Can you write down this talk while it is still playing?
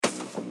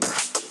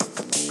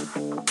Hey,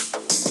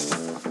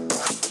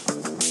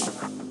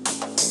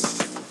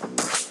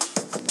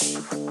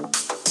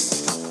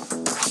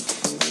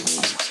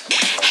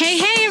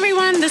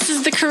 everyone. This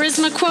is the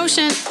Charisma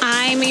Quotient.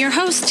 I'm your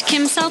host,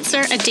 Kim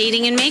Seltzer, a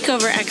dating and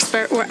makeover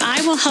expert, where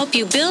I will help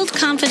you build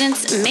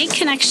confidence, make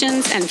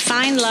connections, and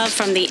find love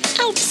from the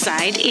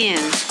outside in.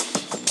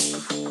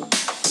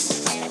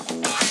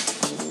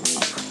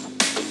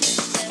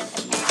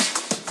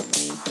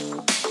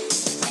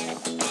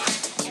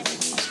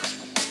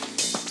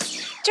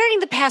 During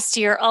the past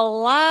year, a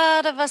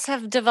lot of us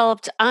have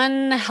developed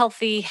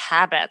unhealthy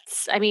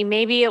habits. I mean,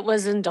 maybe it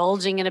was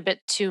indulging in a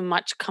bit too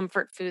much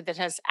comfort food that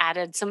has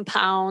added some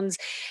pounds.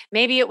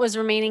 Maybe it was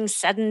remaining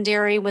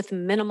sedentary with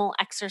minimal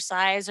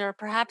exercise, or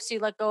perhaps you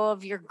let go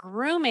of your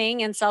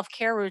grooming and self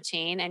care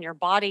routine, and your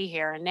body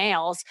hair and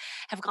nails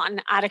have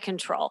gotten out of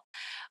control.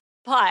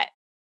 But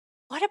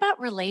what about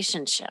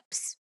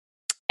relationships?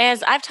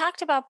 As I've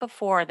talked about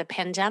before, the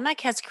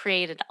pandemic has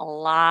created a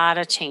lot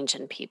of change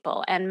in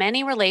people, and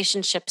many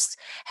relationships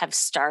have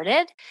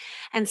started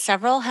and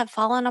several have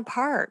fallen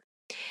apart.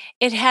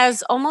 It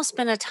has almost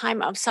been a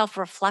time of self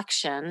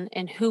reflection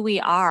in who we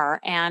are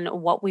and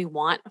what we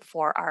want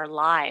for our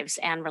lives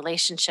and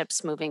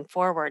relationships moving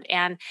forward.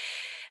 And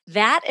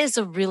that is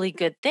a really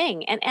good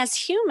thing. And as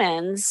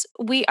humans,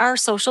 we are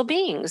social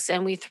beings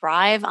and we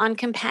thrive on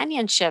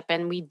companionship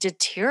and we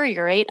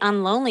deteriorate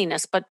on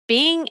loneliness. But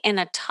being in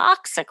a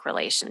toxic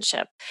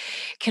relationship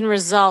can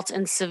result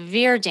in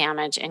severe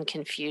damage and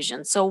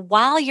confusion. So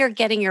while you're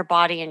getting your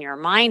body and your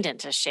mind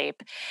into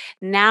shape,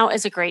 now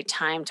is a great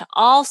time to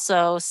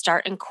also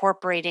start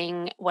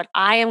incorporating what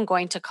I am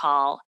going to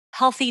call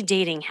healthy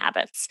dating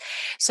habits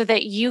so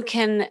that you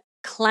can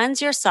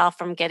cleanse yourself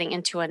from getting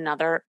into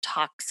another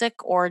toxic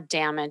or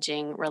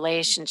damaging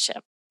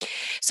relationship.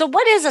 So,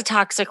 what is a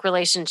toxic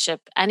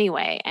relationship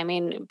anyway? I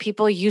mean,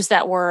 people use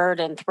that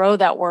word and throw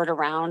that word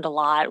around a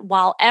lot.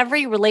 While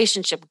every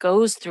relationship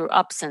goes through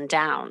ups and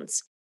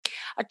downs,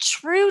 a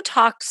true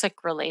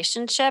toxic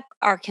relationship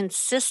are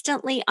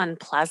consistently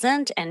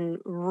unpleasant and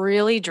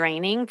really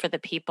draining for the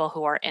people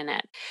who are in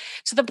it.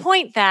 To the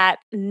point that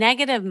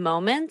negative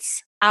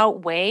moments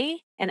outweigh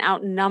and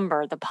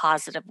outnumber the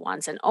positive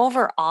ones. And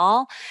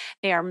overall,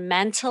 they are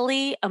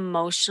mentally,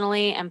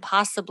 emotionally, and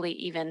possibly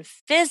even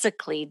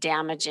physically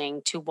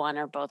damaging to one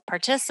or both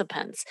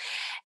participants.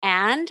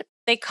 And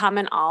they come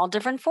in all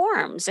different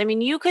forms. I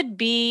mean, you could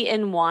be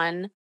in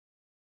one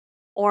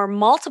or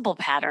multiple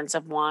patterns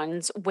of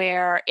ones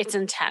where it's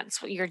intense.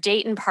 Your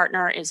dating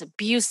partner is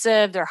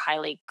abusive, they're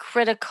highly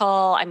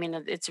critical. I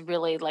mean, it's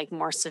really like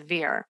more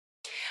severe.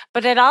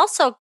 But it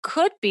also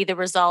could be the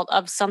result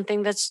of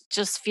something that's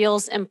just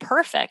feels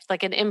imperfect,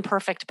 like an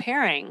imperfect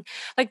pairing.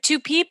 Like two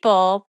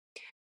people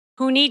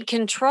who need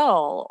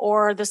control,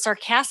 or the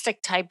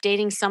sarcastic type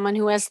dating someone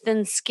who has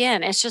thin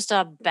skin. It's just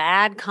a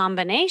bad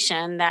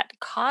combination that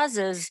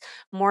causes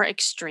more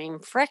extreme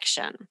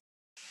friction.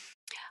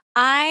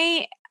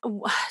 I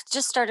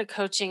just started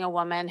coaching a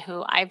woman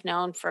who I've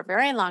known for a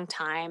very long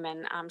time,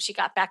 and she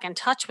got back in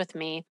touch with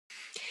me.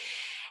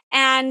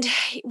 And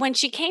when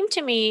she came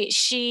to me,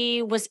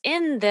 she was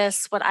in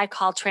this, what I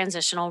call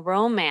transitional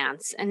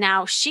romance. And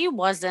now she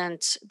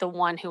wasn't the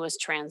one who was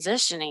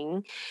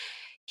transitioning.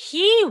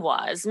 He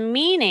was,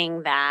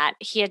 meaning that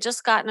he had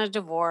just gotten a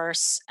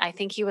divorce. I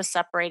think he was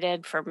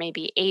separated for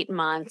maybe 8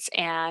 months.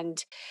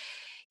 And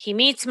he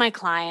meets my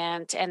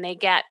client and they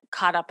get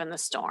caught up in the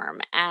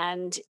storm.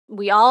 And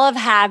we all have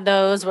had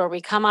those where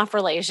we come off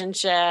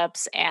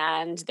relationships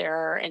and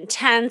they're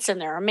intense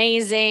and they're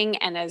amazing.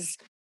 And as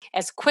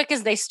quick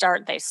as they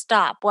start, they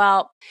stop.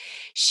 Well,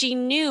 she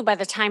knew by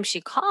the time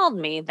she called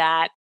me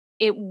that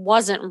it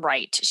wasn't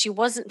right. She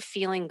wasn't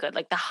feeling good.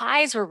 Like the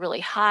highs were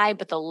really high,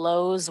 but the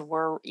lows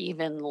were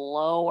even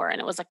lower. And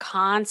it was a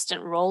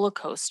constant roller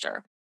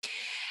coaster.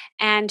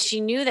 And she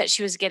knew that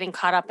she was getting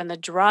caught up in the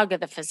drug of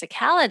the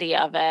physicality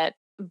of it,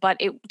 but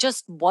it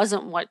just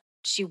wasn't what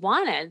she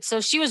wanted. So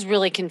she was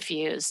really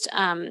confused.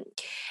 And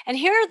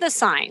here are the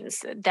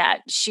signs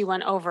that she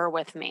went over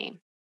with me.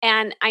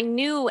 And I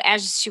knew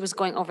as she was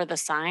going over the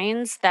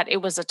signs that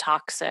it was a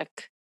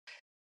toxic,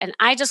 and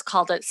I just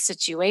called it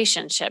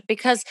situationship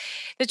because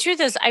the truth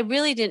is, I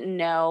really didn't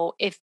know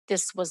if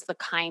this was the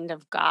kind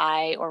of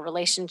guy or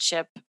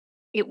relationship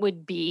it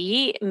would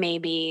be.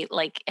 Maybe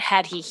like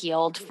had he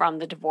healed from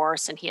the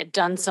divorce and he had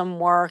done some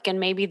work, and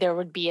maybe there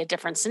would be a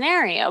different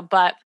scenario.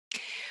 But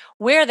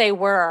where they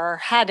were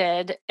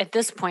headed at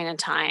this point in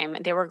time,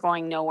 they were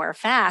going nowhere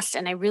fast.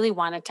 And I really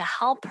wanted to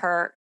help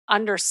her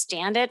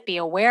understand it, be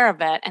aware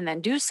of it, and then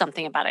do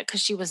something about it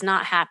because she was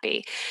not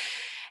happy.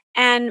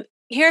 And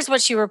here's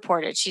what she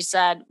reported. She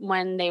said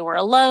when they were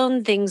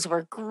alone, things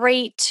were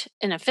great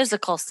in a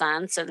physical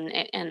sense.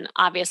 And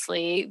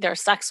obviously their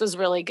sex was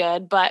really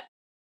good. But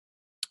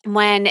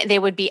when they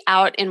would be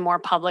out in more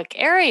public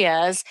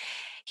areas,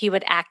 He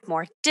would act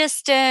more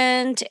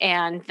distant,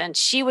 and then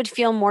she would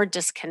feel more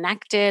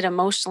disconnected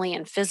emotionally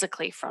and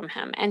physically from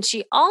him. And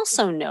she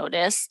also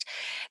noticed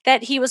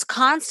that he was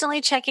constantly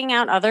checking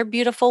out other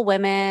beautiful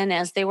women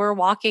as they were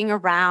walking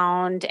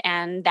around.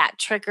 And that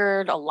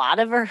triggered a lot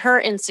of her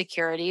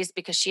insecurities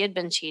because she had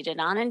been cheated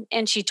on.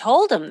 And she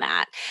told him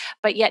that,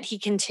 but yet he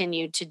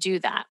continued to do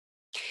that.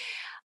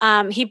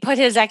 He put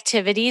his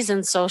activities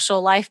and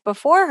social life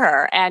before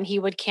her, and he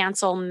would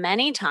cancel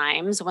many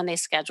times when they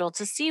scheduled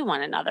to see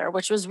one another,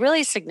 which was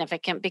really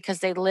significant because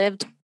they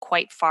lived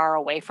quite far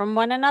away from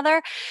one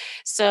another.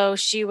 So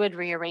she would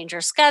rearrange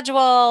her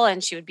schedule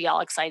and she would be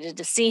all excited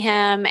to see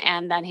him.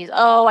 And then he's,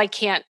 oh, I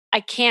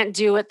can't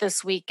do it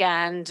this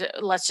weekend.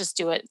 Let's just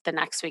do it the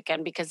next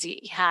weekend because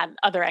he had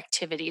other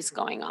activities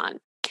going on.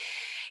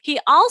 He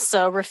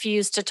also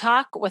refused to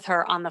talk with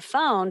her on the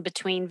phone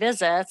between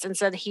visits and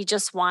said he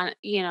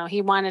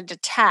wanted to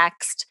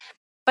text.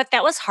 But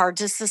that was hard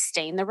to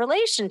sustain the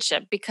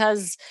relationship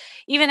because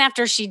even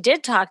after she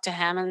did talk to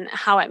him and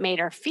how it made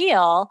her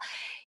feel,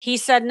 he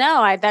said,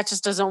 no, that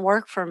just doesn't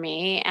work for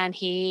me. And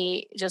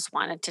he just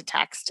wanted to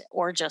text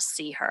or just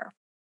see her.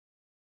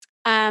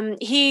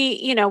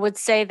 He would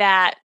say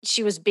that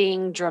she was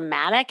being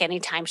dramatic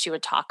anytime she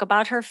would talk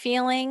about her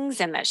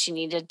feelings and that she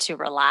needed to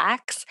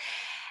relax.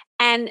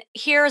 And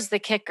here's the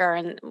kicker,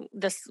 and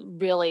this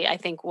really, I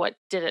think, what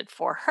did it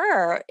for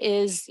her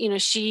is,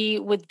 she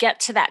would get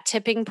to that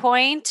tipping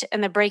point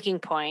and the breaking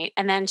point,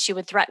 and then she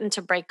would threaten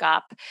to break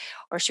up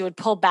or she would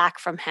pull back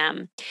from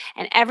him.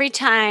 And every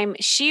time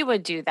she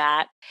would do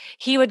that,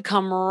 he would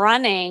come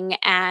running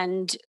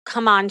and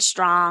come on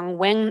strong,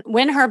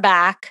 win her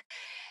back.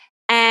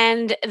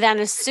 And then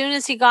as soon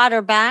as he got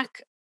her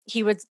back,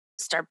 he would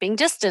start being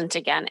distant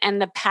again.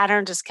 And the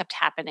pattern just kept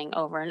happening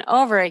over and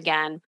over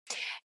again.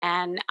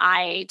 And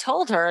I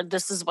told her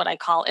this is what I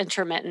call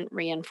intermittent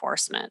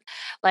reinforcement.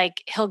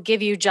 Like he'll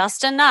give you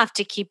just enough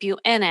to keep you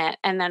in it.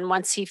 And then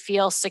once he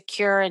feels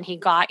secure and he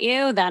got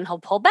you, then he'll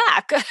pull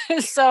back.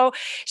 So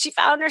she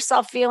found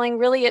herself feeling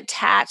really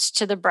attached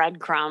to the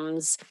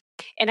breadcrumbs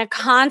in a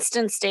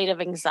constant state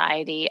of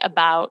anxiety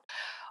about,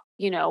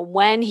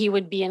 when he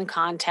would be in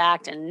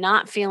contact and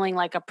not feeling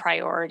like a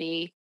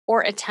priority or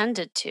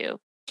attended to.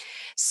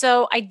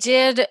 So I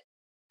did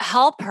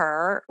help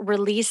her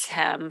release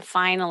him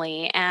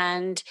finally.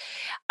 And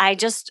I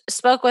just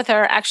spoke with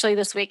her actually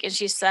this week, and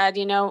she said,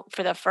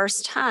 for the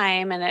first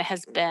time, and it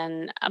has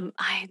been,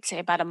 I'd say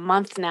about a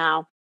month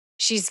now,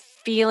 she's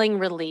feeling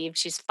relieved.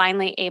 She's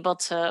finally able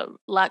to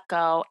let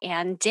go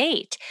and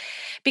date.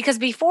 Because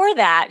before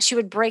that, she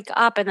would break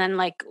up and then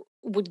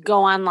would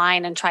go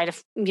online and try to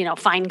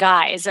find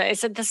guys. I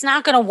said that's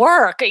not going to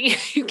work.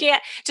 You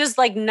can't just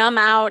numb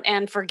out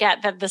and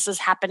forget that this is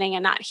happening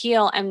and not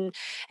heal and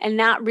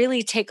not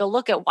really take a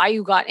look at why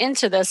you got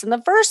into this in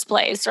the first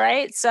place,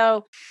 right?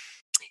 So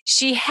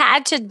she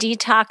had to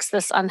detox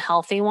this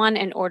unhealthy one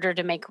in order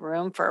to make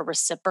room for a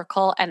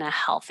reciprocal and a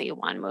healthy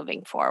one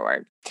moving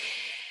forward.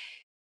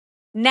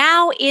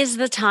 Now is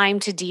the time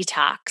to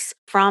detox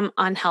from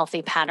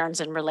unhealthy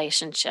patterns and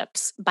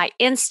relationships by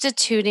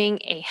instituting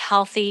a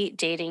healthy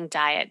dating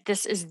diet.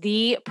 This is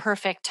the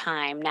perfect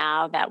time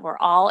now that we're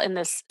all in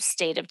this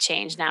state of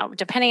change. Now,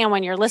 depending on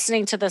when you're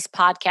listening to this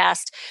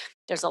podcast,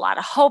 there's a lot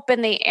of hope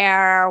in the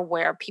air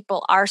where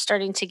people are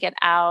starting to get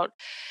out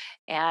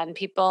and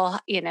people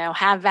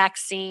have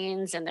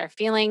vaccines and they're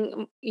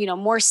feeling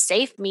more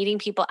safe meeting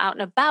people out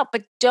and about.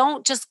 But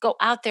don't just go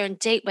out there and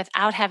date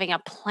without having a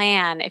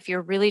plan if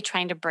you're really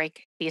trying to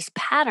break these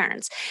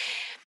patterns.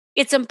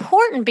 It's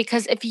important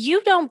because if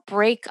you don't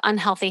break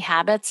unhealthy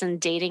habits in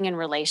dating and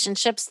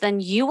relationships, then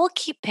you will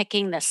keep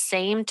picking the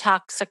same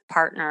toxic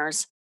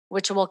partners,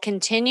 which will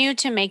continue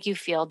to make you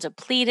feel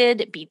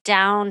depleted, beat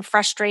down,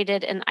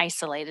 frustrated, and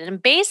isolated.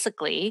 And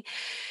basically,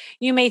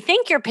 you may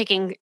think you're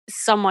picking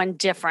someone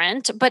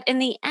different, but in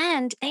the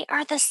end, they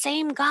are the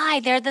same guy.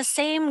 They're the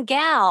same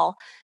gal,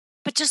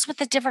 but just with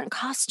a different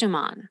costume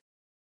on.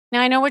 Now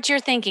I know what you're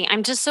thinking.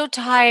 I'm just so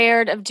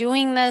tired of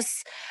doing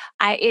this.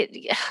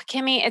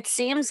 Kimmy, it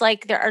seems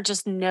like there are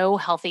just no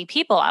healthy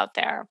people out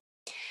there.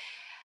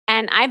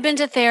 And I've been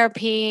to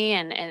therapy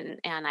and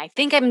I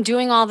think I'm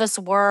doing all this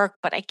work,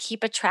 but I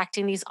keep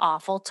attracting these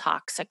awful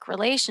toxic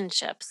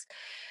relationships.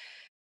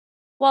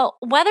 Well,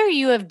 whether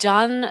you have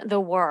done the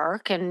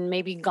work and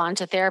maybe gone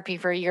to therapy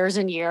for years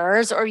and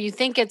years, or you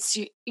think it's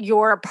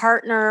your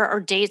partner or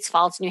date's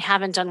fault and you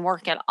haven't done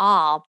work at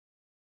all,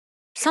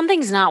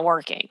 something's not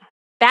working.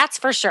 That's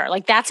for sure.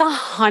 That's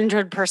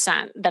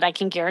 100% that I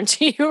can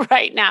guarantee you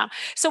right now.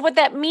 So what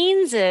that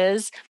means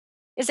is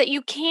that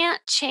you can't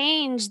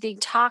change the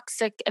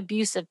toxic,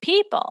 abusive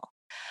people,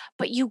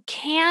 but you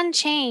can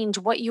change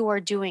what you are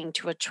doing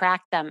to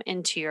attract them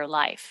into your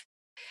life.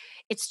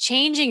 It's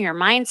changing your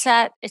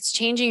mindset, it's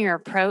changing your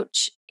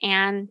approach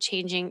and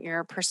changing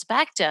your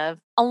perspective,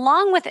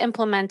 along with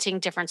implementing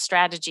different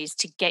strategies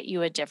to get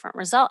you a different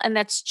result. And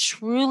that's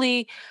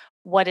truly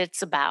what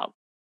it's about.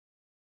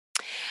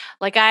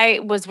 Like I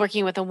was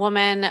working with a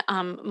woman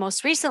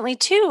most recently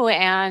too,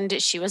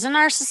 and she was a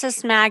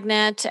narcissist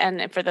magnet.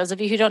 And for those of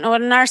you who don't know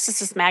what a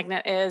narcissist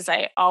magnet is,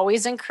 I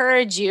always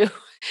encourage you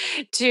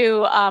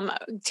to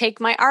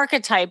take my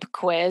archetype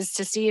quiz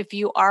to see if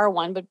you are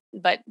one.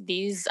 But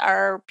these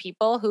are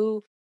people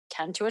who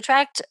tend to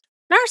attract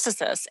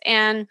narcissists.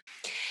 And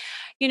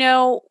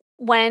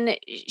when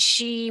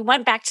she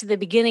went back to the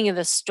beginning of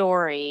the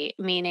story,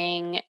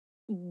 meaning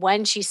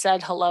when she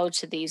said hello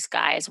to these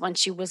guys, when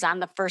she was on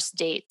the first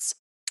dates,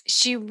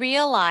 she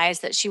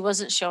realized that she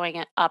wasn't showing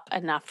it up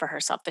enough for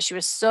herself, that she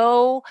was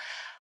so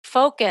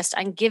focused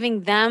on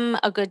giving them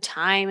a good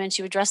time and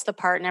she would dress the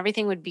part and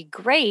everything would be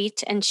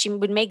great and she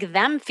would make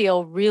them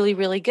feel really,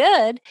 really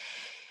good.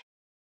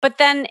 But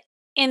then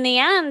in the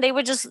end, they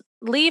would just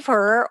leave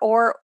her,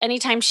 or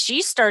anytime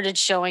she started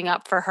showing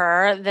up for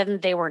her,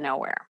 then they were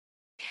nowhere.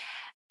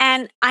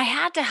 And I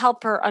had to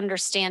help her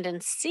understand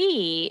and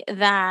see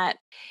that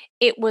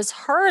it was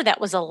her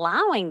that was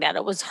allowing that.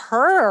 It was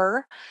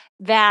her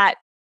that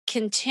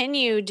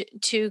continued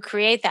to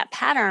create that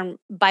pattern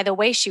by the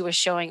way she was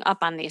showing up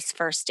on these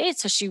first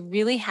dates. So she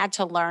really had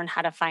to learn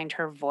how to find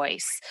her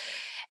voice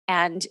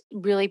and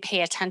really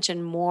pay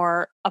attention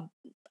more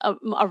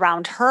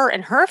around her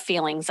and her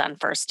feelings on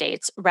first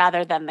dates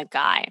rather than the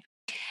guy.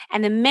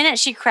 And the minute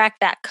she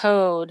cracked that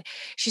code,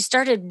 she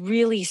started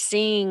really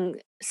seeing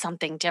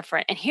something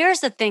different. And here's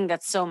the thing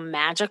that's so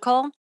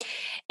magical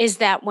is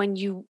that when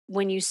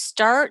you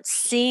start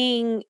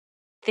seeing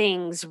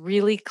things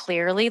really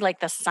clearly, like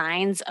the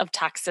signs of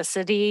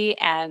toxicity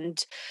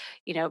and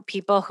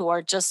people who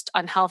are just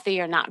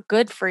unhealthy or not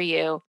good for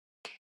you,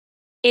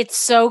 it's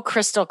so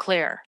crystal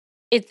clear.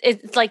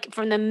 It's like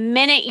from the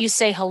minute you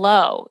say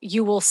hello,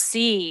 you will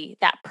see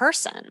that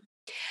person,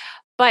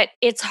 but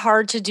it's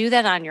hard to do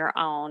that on your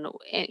own.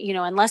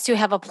 Unless you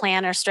have a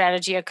plan or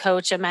strategy, a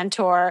coach, a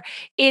mentor,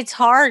 it's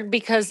hard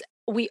because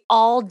we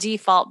all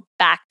default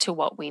back to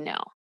what we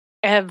know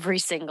every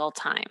single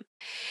time.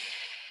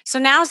 So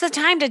now's the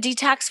time to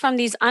detox from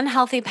these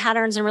unhealthy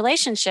patterns and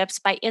relationships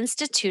by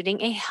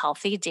instituting a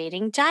healthy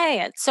dating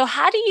diet. So,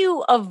 how do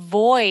you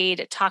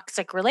avoid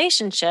toxic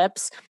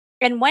relationships?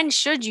 And when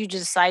should you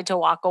decide to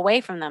walk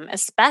away from them,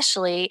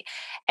 especially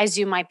as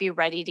you might be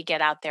ready to get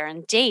out there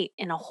and date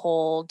in a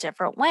whole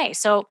different way?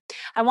 So,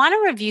 I want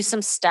to review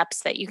some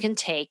steps that you can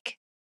take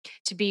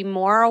to be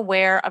more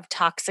aware of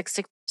toxic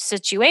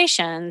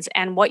situations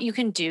and what you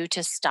can do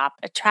to stop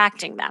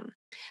attracting them.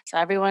 So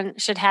everyone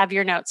should have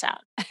your notes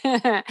out.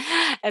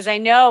 As I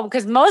know,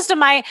 because most of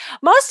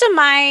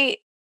my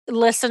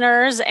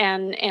listeners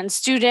and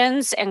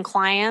students and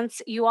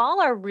clients, you all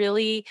are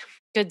really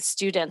good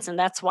students, and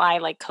that's why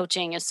like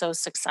coaching is so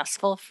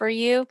successful for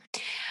you.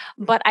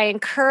 But I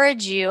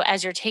encourage you,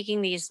 as you're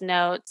taking these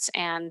notes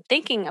and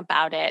thinking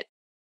about it,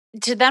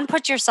 to then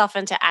put yourself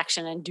into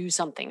action and do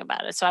something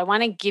about it. So I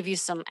want to give you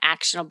some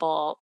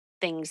actionable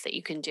things that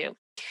you can do.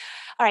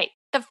 All right.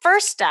 The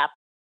first step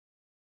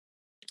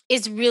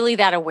is really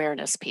that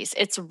awareness piece.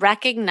 It's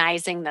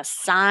recognizing the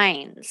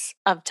signs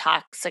of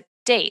toxic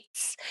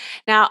dates.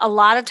 Now, a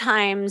lot of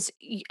times,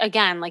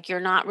 again, like you're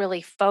not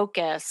really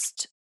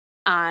focused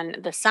on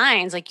the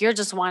signs, like you're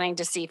just wanting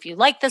to see if you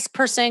like this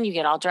person, you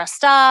get all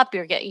dressed up,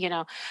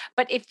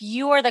 but if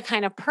you are the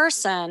kind of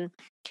person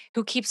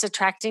who keeps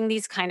attracting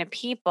these kind of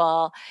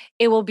people,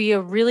 it will be a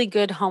really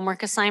good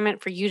homework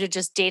assignment for you to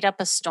just date up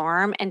a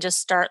storm and just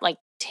start like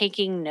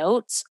taking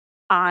notes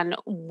on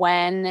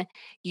when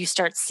you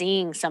start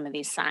seeing some of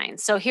these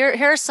signs. So here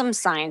are some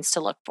signs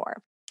to look for.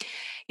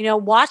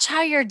 Watch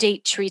how your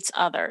date treats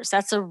others.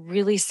 That's a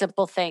really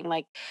simple thing.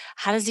 Like,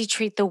 how does he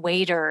treat the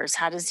waiters?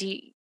 How does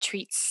he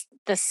treat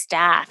the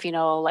staff?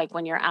 Like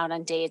when you're out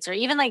on dates, or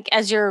even like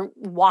as you're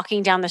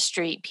walking down the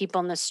street,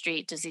 people in the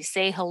street, does he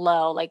say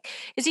hello? Like,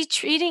 is he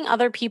treating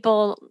other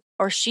people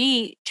or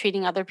she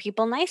treating other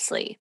people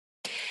nicely?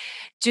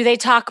 Do they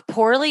talk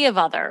poorly of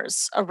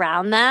others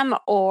around them,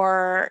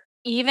 or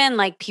even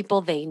like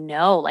people they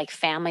know, like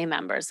family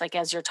members? Like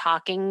as you're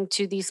talking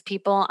to these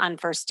people on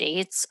first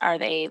dates, are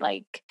they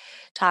like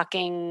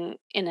talking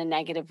in a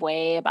negative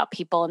way about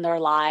people in their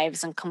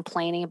lives and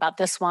complaining about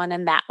this one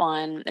and that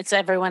one? It's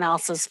everyone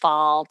else's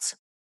fault.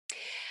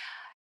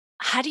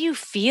 How do you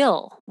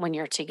feel when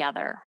you're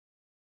together?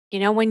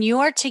 When you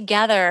are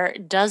together,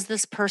 does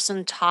this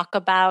person talk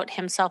about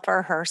himself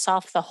or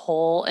herself the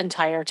whole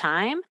entire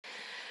time?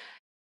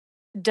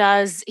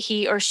 Does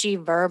he or she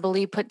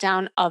verbally put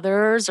down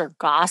others or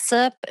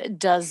gossip?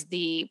 Does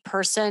the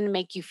person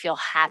make you feel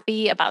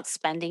happy about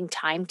spending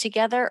time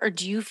together, or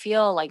do you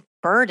feel like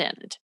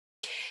burdened?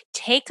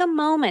 Take a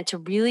moment to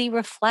really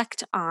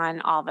reflect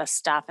on all this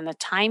stuff and the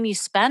time you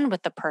spend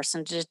with the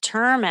person to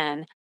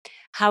determine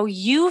how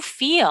you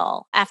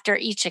feel after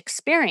each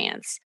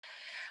experience.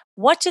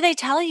 What do they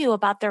tell you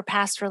about their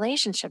past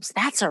relationships?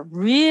 That's a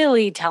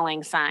really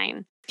telling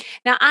sign.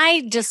 Now,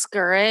 I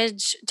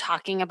discourage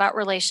talking about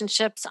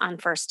relationships on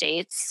first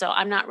dates. So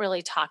I'm not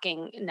really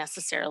talking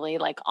necessarily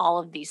like all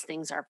of these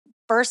things are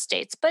first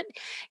dates, but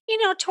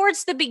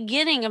towards the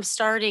beginning of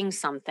starting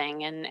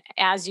something. And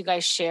as you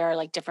guys share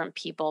like different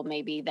people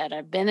maybe that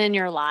have been in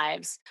your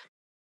lives,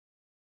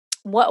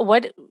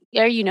 what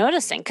are you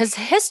noticing? Because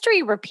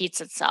history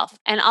repeats itself,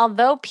 and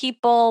although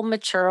people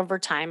mature over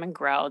time and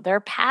grow, their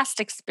past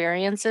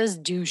experiences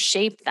do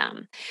shape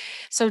them.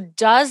 So,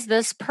 does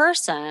this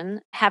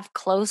person have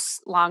close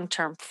long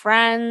term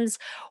friends?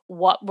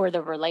 What were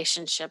the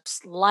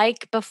relationships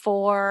like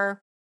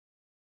before?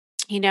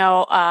 You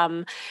know,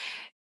 um,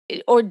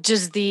 or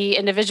does the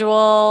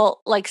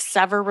individual like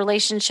sever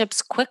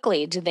relationships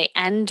quickly? Do they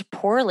end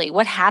poorly?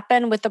 What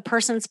happened with the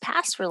person's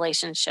past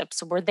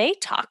relationships? Were they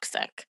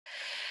toxic?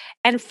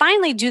 And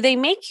finally, do they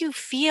make you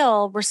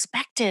feel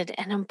respected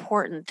and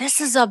important? This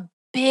is a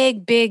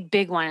big, big,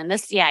 big one. And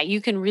this, yeah,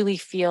 you can really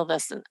feel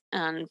this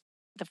on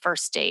the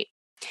first date.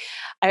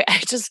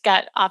 I just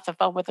got off the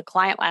phone with a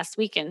client last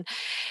week and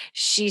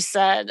she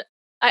said,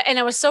 and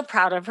I was so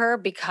proud of her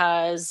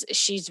because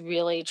she's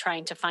really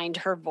trying to find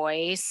her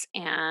voice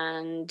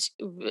and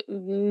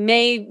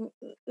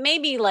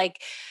maybe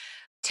like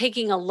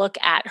taking a look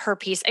at her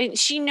piece. And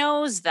she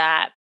knows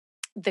that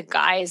the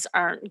guys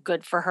aren't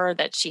good for her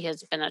that she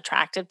has been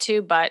attractive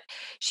to, but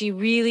she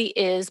really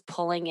is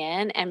pulling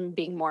in and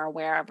being more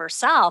aware of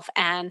herself.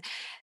 And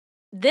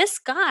this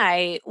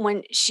guy,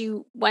 when she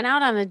went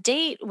out on a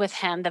date with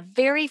him, the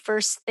very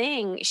first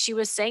thing she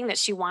was saying that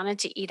she wanted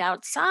to eat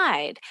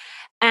outside.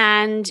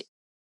 And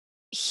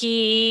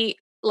he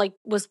like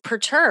was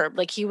perturbed,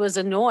 like he was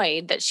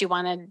annoyed that she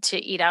wanted to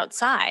eat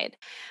outside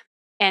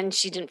and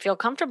she didn't feel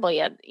comfortable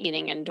yet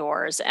eating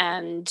indoors.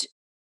 And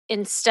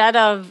instead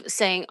of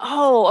saying,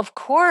 "Oh, of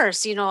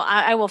course,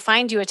 I will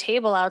find you a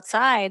table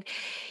outside,"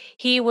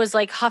 he was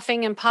like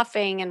huffing and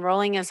puffing and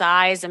rolling his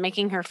eyes and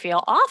making her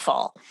feel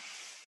awful.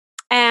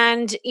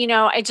 And,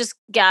 it just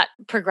got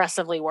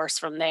progressively worse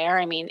from there.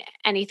 I mean,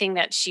 anything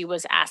that she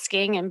was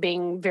asking and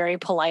being very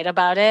polite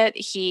about it,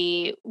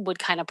 he would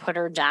kind of put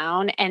her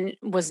down and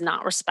was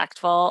not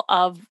respectful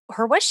of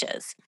her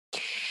wishes.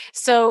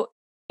 So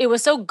it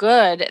was so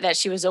good that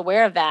she was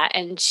aware of that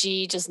and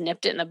she just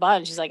nipped it in the bud.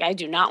 And she's like, I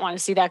do not want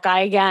to see that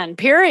guy again,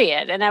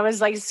 period. And I was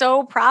like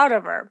so proud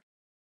of her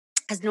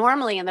because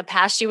normally in the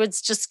past she would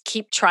just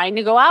keep trying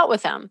to go out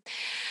with him.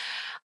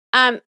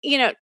 Um, you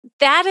know,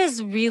 that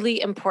is really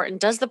important.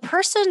 Does the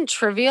person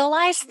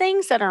trivialize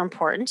things that are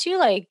important to you,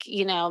 like,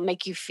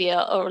 make you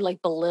feel or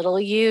like belittle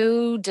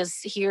you?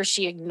 Does he or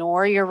she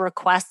ignore your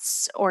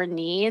requests or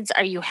needs?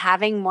 Are you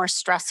having more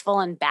stressful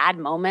and bad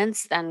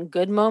moments than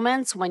good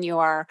moments when you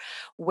are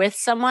with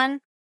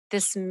someone?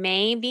 This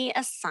may be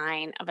a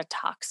sign of a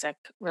toxic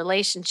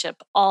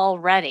relationship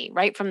already,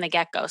 right from the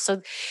get-go.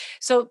 So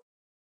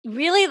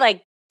really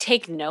like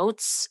take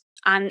notes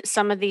on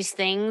some of these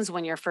things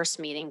when you're first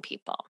meeting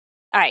people.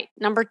 All right,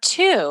 number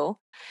 2,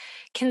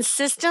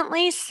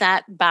 consistently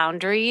set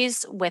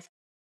boundaries with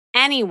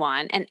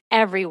anyone and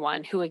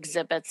everyone who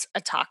exhibits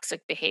a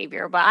toxic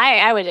behavior. But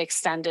I would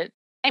extend it,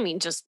 I mean,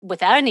 just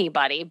with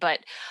anybody, but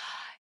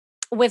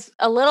with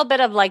a little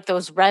bit of like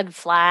those red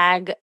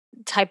flag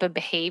type of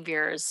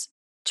behaviors,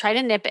 try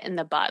to nip it in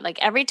the bud. Like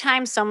every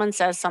time someone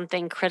says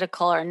something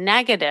critical or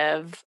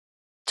negative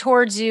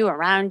towards you,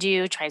 around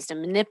you, tries to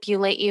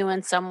manipulate you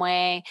in some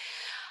way,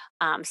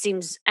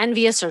 seems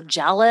envious or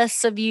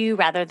jealous of you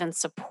rather than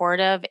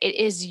supportive, it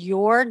is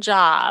your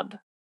job.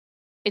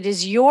 It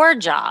is your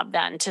job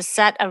then to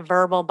set a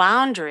verbal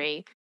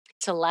boundary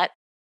to let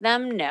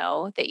them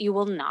know that you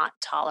will not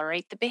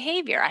tolerate the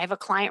behavior. I have a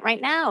client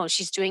right now.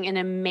 She's doing an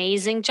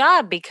amazing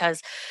job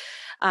because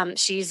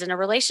she's in a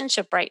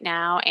relationship right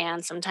now.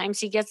 And sometimes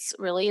he gets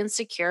really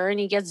insecure and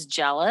he gets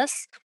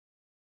jealous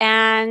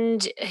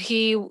and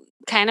he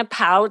kind of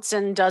pouts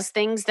and does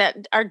things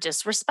that are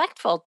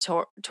disrespectful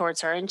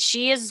towards her. And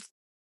she is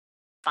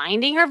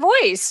finding her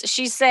voice.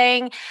 She's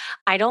saying,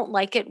 I don't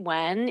like it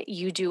when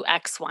you do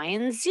X, Y,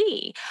 and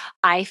Z.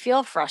 I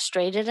feel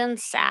frustrated and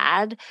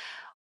sad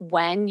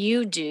when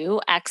you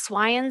do X,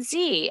 Y, and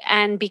Z.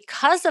 And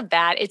because of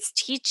that, it's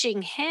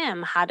teaching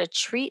him how to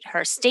treat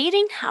her,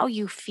 stating how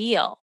you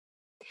feel.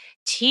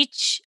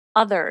 Teach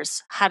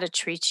others how to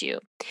treat you.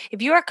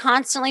 If you are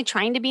constantly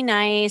trying to be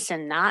nice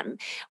and not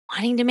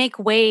wanting to make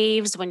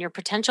waves when your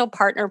potential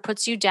partner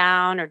puts you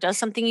down or does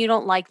something you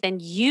don't like, then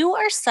you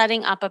are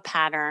setting up a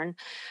pattern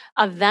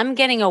of them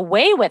getting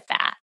away with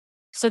that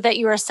so that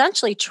you're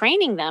essentially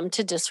training them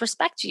to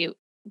disrespect you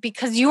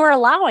because you are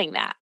allowing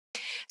that.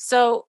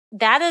 So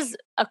that is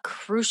a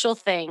crucial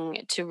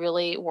thing to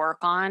really work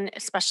on,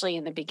 especially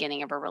in the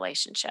beginning of a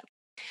relationship.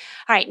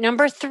 All right,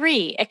 number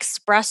 3,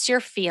 express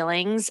your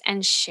feelings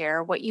and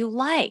share what you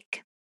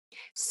like.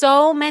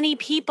 So many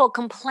people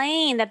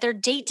complain that their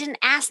date didn't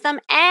ask them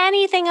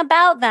anything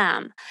about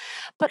them,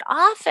 but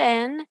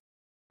often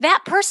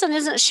that person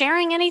isn't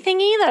sharing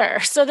anything either.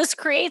 So this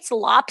creates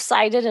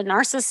lopsided and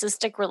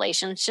narcissistic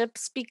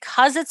relationships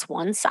because it's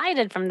one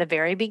sided from the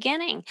very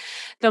beginning.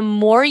 The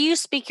more you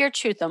speak your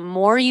truth, the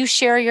more you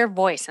share your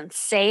voice and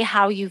say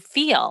how you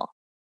feel,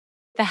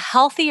 the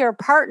healthier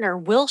partner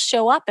will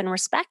show up and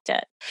respect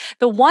it.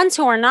 The ones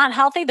who are not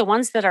healthy, the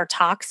ones that are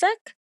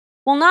toxic,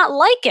 will not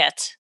like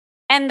it.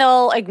 And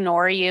they'll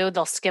ignore you,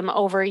 they'll skim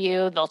over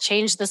you, they'll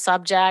change the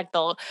subject,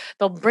 they'll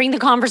bring the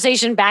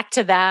conversation back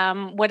to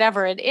them,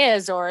 whatever it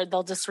is, or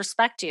they'll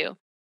disrespect you.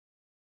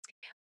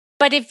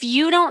 But if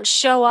you don't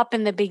show up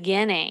in the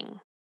beginning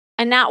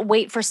and not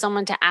wait for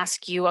someone to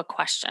ask you a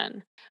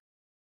question,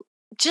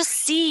 just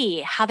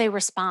see how they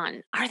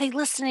respond. Are they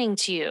listening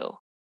to you?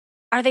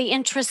 Are they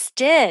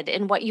interested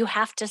in what you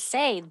have to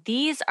say?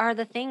 These are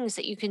the things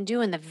that you can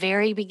do in the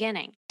very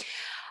beginning.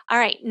 All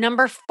right,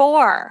 number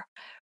 4,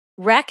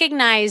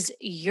 recognize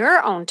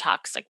your own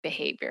toxic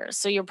behaviors.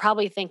 So you're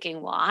probably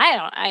thinking, "Well,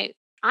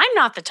 I'm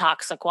not the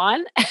toxic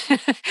one."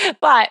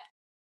 But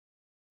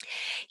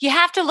you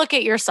have to look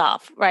at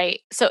yourself,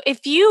 right? So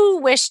if you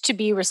wish to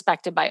be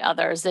respected by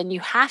others, then you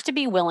have to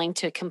be willing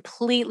to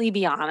completely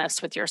be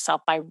honest with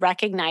yourself by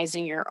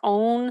recognizing your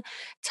own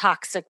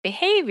toxic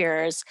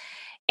behaviors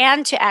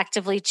and to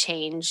actively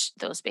change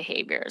those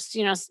behaviors.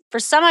 For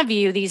some of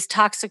you, these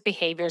toxic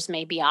behaviors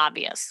may be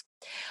obvious,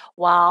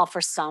 while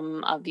for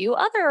some of you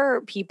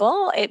other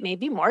people, it may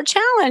be more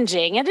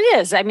challenging. And it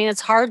is. I mean,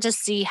 it's hard to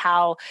see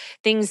how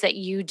things that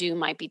you do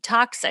might be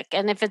toxic.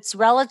 And if it's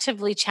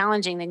relatively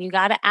challenging, then you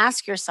got to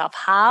ask yourself,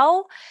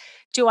 how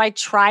do I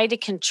try to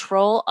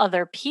control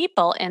other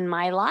people in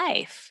my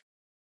life?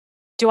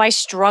 Do I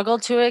struggle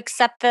to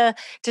accept the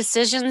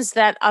decisions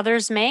that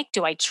others make?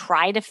 Do I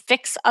try to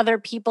fix other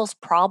people's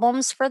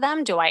problems for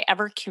them? Do I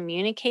ever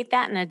communicate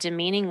that in a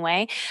demeaning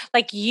way?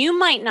 Like, you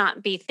might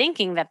not be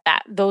thinking that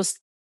those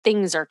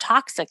things are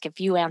toxic if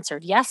you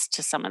answered yes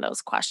to some of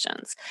those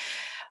questions.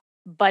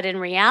 But in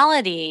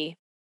reality,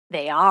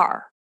 they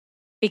are,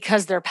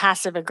 because they're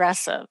passive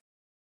aggressive.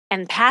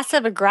 And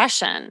passive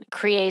aggression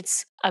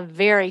creates a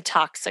very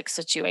toxic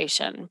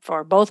situation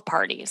for both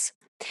parties.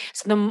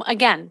 So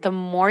again, the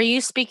more you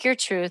speak your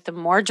truth, the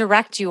more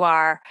direct you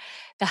are,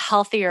 the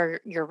healthier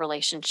your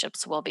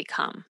relationships will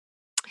become.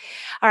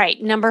 All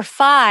right, number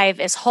 5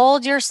 is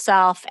hold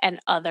yourself and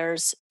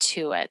others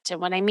to it.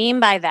 And what I mean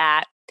by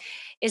that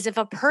is, if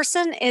a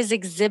person is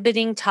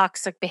exhibiting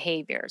toxic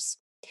behaviors,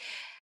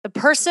 the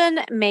person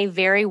may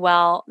very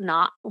well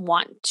not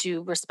want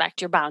to respect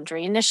your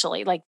boundary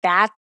initially. Like,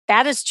 that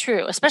is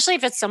true, especially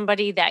if it's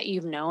somebody that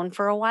you've known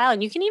for a while.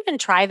 And you can even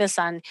try this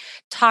on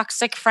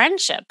toxic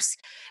friendships.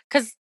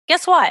 Cuz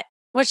guess what?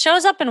 What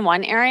shows up in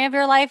one area of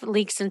your life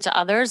leaks into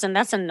others, and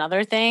that's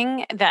another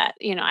thing that,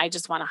 I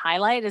just want to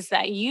highlight, is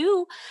that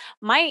you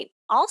might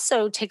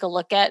also take a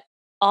look at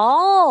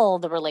all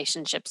the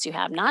relationships you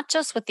have, not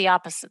just with the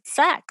opposite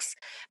sex,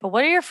 but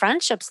what are your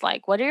friendships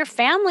like? What are your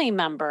family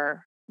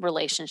member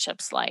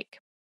relationships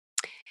like?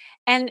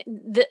 And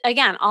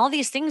again, all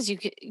these things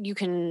you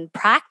can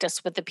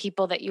practice with the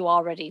people that you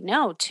already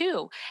know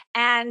too.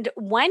 And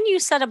when you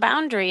set a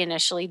boundary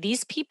initially,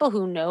 these people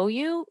who know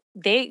you,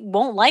 they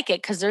won't like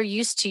it because they're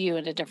used to you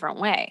in a different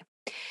way.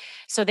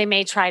 So they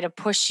may try to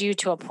push you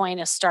to a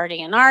point of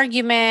starting an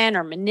argument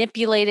or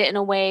manipulate it in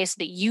a way so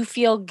that you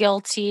feel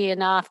guilty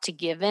enough to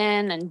give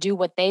in and do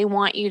what they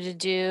want you to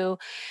do.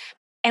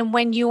 And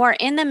when you are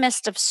in the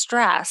midst of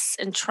stress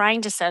and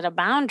trying to set a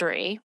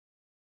boundary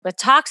with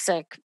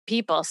toxic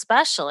people,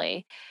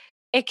 especially,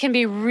 it can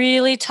be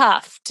really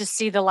tough to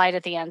see the light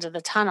at the end of the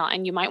tunnel,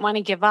 and you might want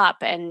to give up,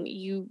 and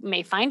you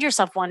may find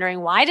yourself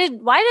wondering, why did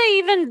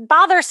I even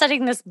bother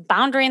setting this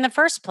boundary in the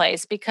first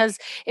place, because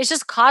it's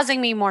just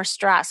causing me more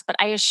stress. But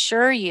I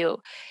assure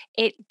you,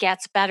 it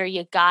gets better.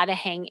 You got to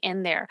hang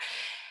in there.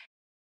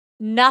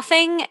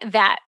 Nothing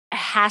that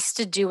has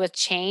to do with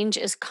change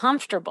is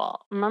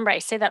comfortable. Remember, I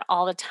say that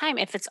all the time.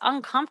 If it's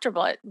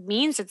uncomfortable, it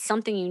means it's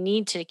something you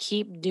need to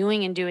keep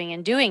doing and doing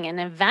and doing. And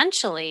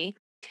eventually,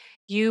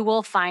 you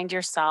will find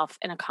yourself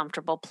in a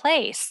comfortable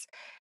place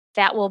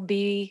that will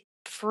be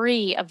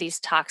free of these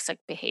toxic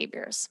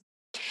behaviors.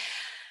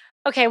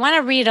 Okay, I want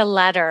to read a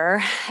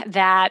letter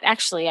that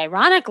actually,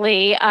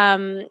 ironically,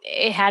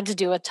 it had to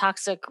do with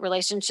toxic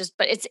relationships,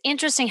 but it's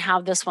interesting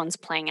how this one's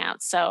playing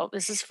out. So,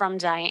 this is from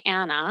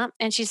Diana,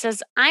 and she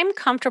says, I'm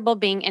comfortable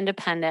being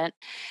independent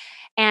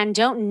and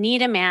don't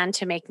need a man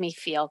to make me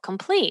feel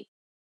complete.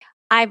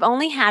 I've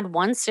only had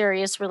one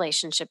serious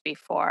relationship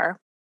before,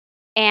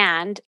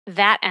 and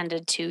that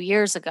ended 2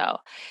 years ago.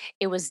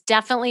 It was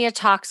definitely a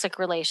toxic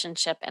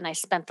relationship, and I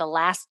spent the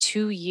last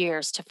 2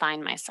 years to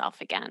find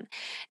myself again.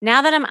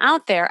 Now that I'm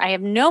out there, I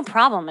have no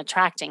problem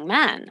attracting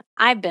men.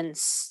 I've been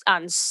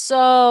on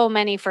so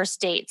many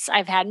first dates.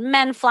 I've had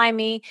men fly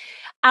me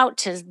out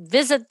to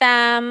visit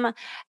them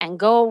and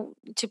go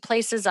to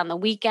places on the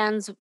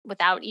weekends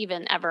without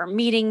even ever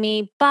meeting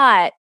me,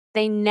 but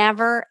they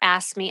never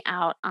asked me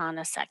out on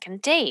a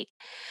second date.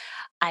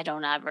 I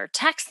don't ever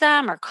text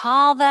them or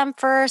call them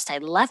first. I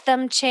let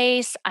them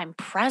chase. I'm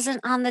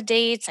present on the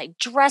dates. I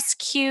dress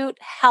cute.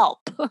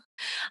 Help.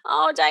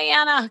 Oh,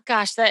 Diana.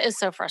 Gosh, that is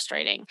so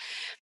frustrating.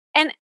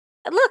 And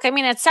look, I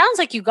mean, it sounds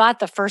like you got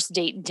the first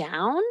date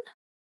down.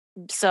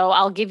 So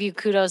I'll give you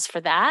kudos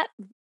for that.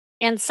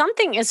 And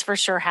something is for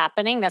sure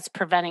happening that's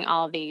preventing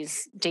all of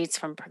these dates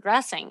from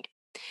progressing.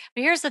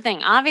 But here's the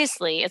thing,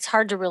 obviously, it's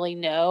hard to really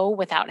know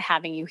without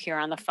having you here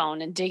on the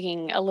phone and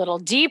digging a little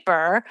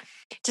deeper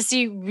to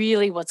see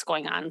really what's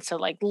going on. So,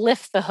 like,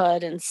 lift the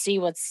hood and see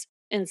what's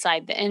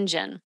inside the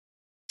engine.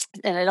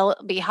 And it'll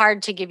be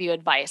hard to give you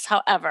advice.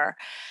 However,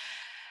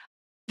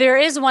 there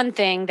is one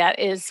thing that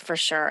is for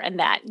sure, and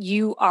that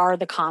you are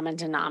the common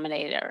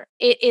denominator.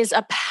 It is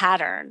a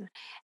pattern.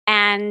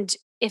 And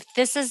if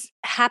this is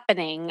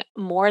happening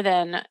more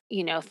than,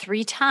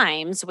 3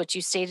 times, which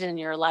you stated in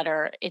your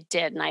letter it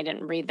did, and I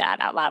didn't read that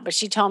out loud, but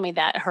she told me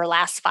that her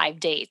last 5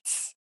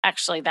 dates,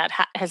 actually that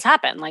has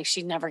happened, like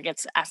she never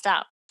gets asked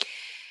out.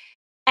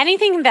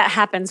 Anything that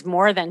happens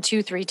more than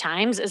 2, 3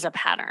 times is a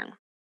pattern.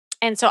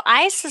 And so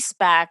I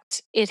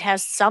suspect it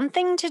has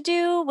something to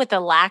do with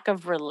a lack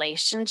of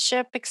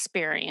relationship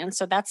experience.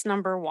 So that's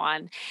number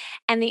one.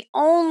 And the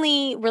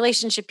only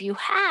relationship you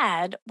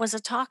had was a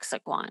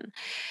toxic one.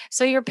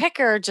 So your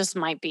picker just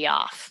might be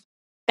off.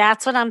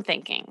 That's what I'm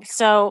thinking.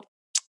 So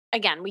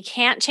again, we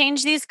can't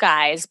change these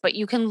guys, but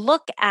you can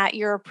look at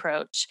your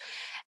approach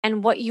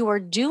and what you are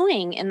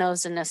doing in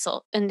those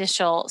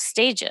initial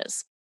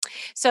stages.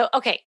 So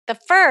okay, the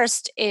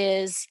first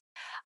is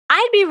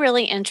I'd be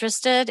really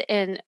interested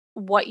in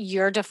what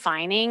you're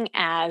defining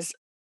as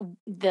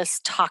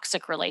this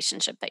toxic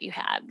relationship that you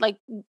had. Like,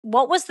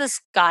 what was this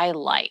guy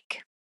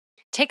like?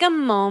 Take a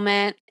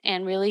moment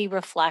and really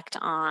reflect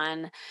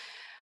on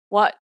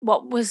what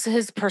was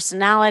his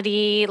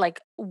personality, like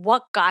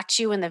what got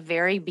you in the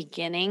very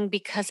beginning,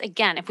 because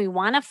again, if we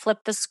want to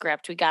flip the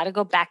script, we got to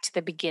go back to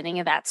the beginning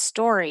of that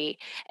story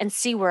and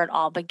see where it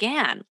all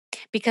began,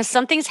 because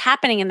something's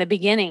happening in the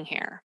beginning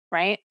here,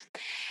 right?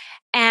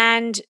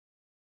 And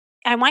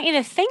I want you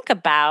to think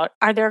about,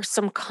 are there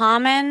some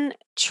common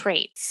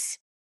traits?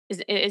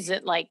 Is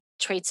it like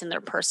traits in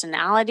their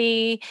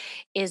personality?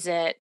 Is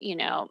it,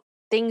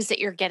 things that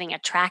you're getting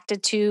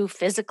attracted to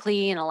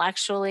physically,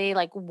 intellectually?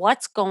 Like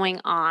what's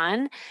going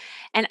on?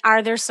 And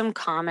are there some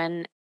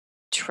common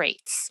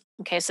traits?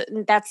 Okay, so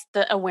that's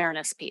the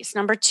awareness piece.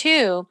 Number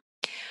two,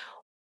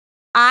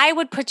 I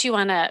would put you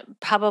on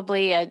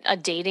probably a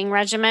dating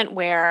regimen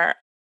where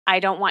I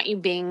don't want you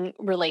being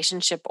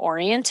relationship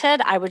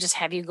oriented. I would just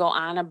have you go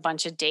on a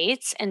bunch of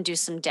dates and do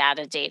some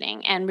data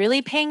dating and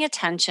really paying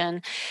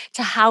attention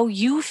to how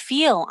you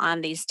feel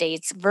on these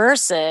dates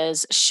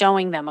versus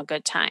showing them a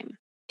good time.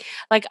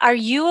 Like, are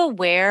you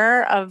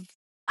aware of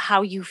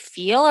how you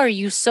feel? Or are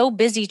you so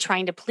busy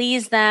trying to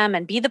please them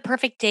and be the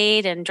perfect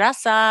date and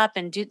dress up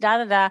and do da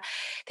da da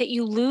that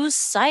you lose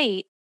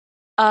sight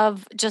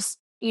of just,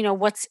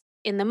 what's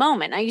in the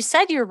moment? Now, you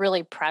said you're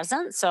really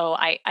present, so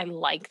I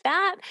like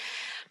that.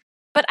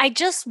 But I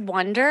just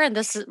wonder, and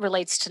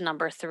relates to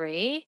number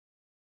 3,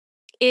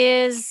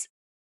 is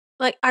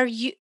like, are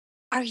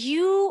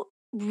you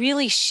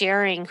really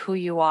sharing who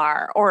you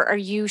are, or are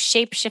you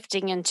shape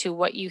shifting into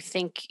what you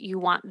think you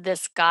want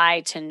this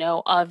guy to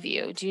know of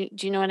you? Do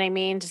you know what I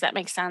mean? Does that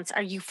make sense?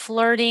 Are you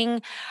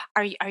flirting?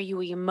 Are you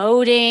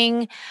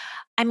emoting?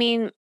 I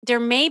mean, there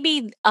may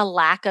be a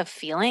lack of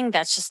feeling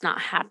that's just not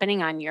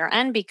happening on your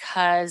end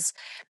because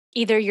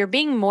either you're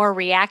being more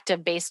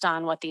reactive based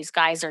on what these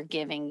guys are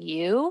giving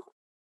you,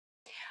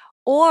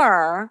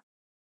 or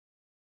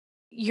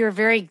you're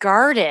very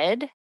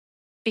guarded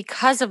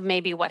because of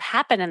maybe what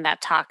happened in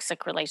that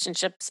toxic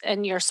relationships,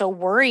 and you're so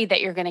worried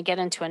that you're going to get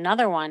into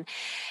another one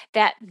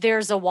that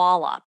there's a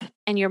wall up,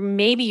 and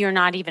you're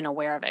not even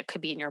aware of it. It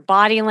could be in your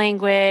body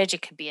language,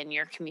 it could be in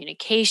your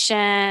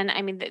communication.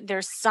 I mean,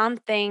 there's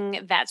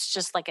something that's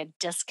just like a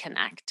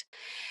disconnect,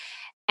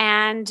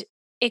 and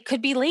it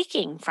could be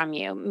leaking from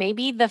you.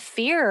 Maybe the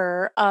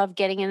fear of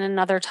getting in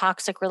another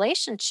toxic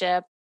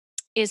relationship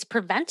is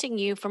preventing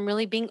you from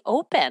really being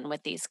open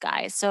with these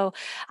guys. So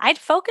I'd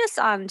focus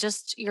on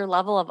just your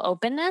level of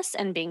openness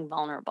and being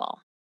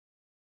vulnerable.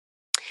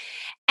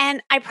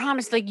 And I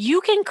promise, like,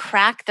 you can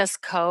crack this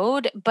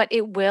code, but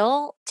it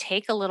will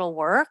take a little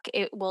work.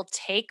 It will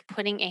take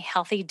putting a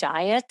healthy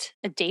diet,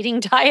 a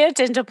dating diet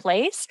into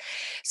place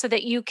so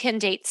that you can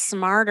date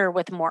smarter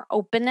with more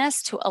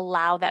openness to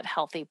allow that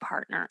healthy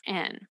partner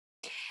in.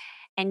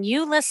 And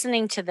you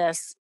listening to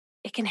this,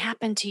 it can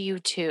happen to you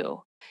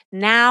too.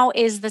 Now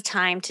is the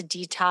time to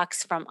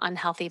detox from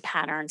unhealthy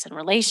patterns and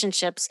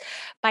relationships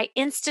by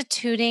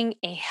instituting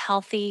a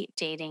healthy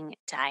dating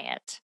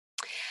diet.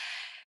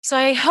 So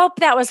I hope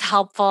that was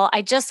helpful.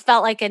 I just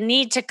felt like a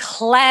need to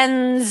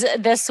cleanse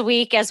this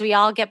week as we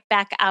all get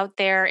back out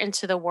there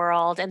into the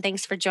world. And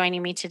thanks for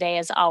joining me today,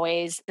 as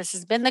always. This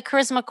has been the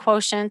Charisma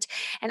Quotient,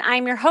 and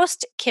I'm your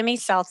host, Kimmy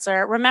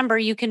Seltzer. Remember,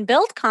 you can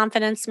build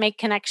confidence, make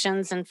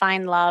connections, and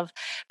find love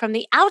from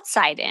the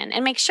outside in.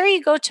 And make sure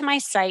you go to my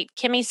site,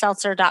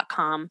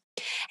 kimmyseltzer.com.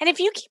 And if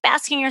you keep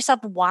asking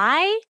yourself,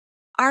 why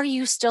Are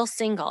you still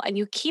single? And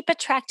you keep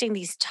attracting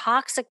these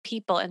toxic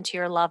people into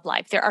your love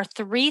life. There are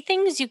three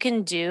things you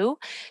can do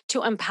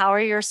to empower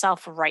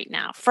yourself right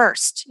now.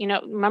 First,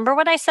 remember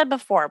what I said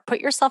before, put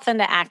yourself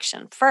into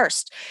action.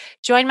 First,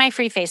 join my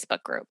free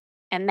Facebook group.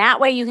 And that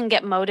way you can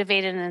get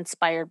motivated and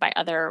inspired by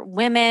other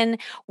women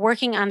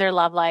working on their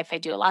love life. I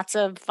do lots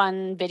of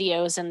fun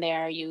videos in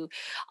there. You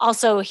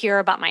also hear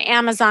about my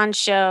Amazon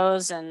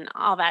shows and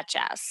all that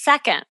jazz.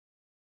 Second,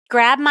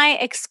 grab my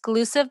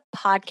exclusive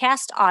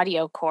podcast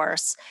audio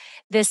course.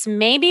 This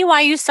may be why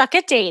you suck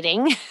at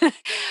dating,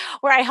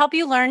 where I help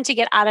you learn to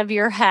get out of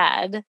your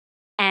head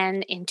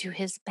and into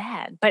his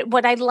bed. But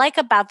what I like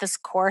about this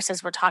course,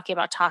 as we're talking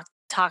about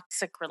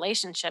toxic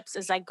relationships,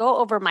 is I go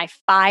over my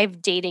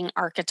 5 dating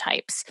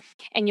archetypes,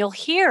 and you'll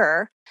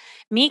hear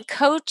me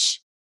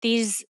coach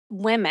these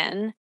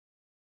women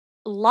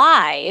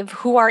live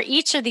who are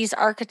each of these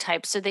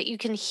archetypes so that you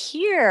can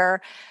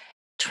hear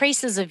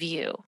traces of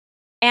you.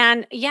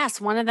 And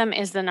yes, one of them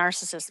is the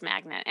narcissist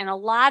magnet. And a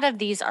lot of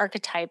these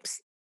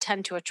archetypes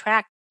tend to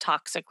attract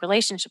toxic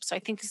relationships. So I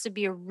think this would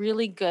be a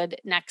really good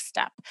next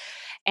step.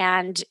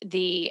 And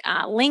the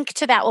link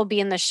to that will be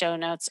in the show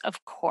notes,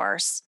 of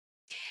course.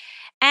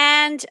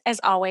 And as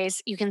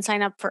always, you can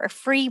sign up for a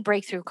free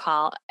breakthrough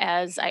call,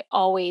 as I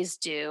always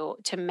do,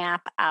 to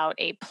map out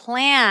a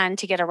plan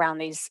to get around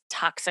these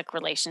toxic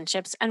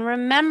relationships. And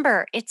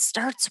remember, it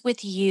starts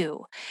with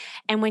you.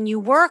 And when you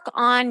work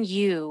on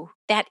you,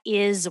 that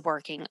is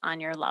working on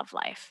your love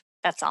life.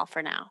 That's all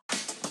for now.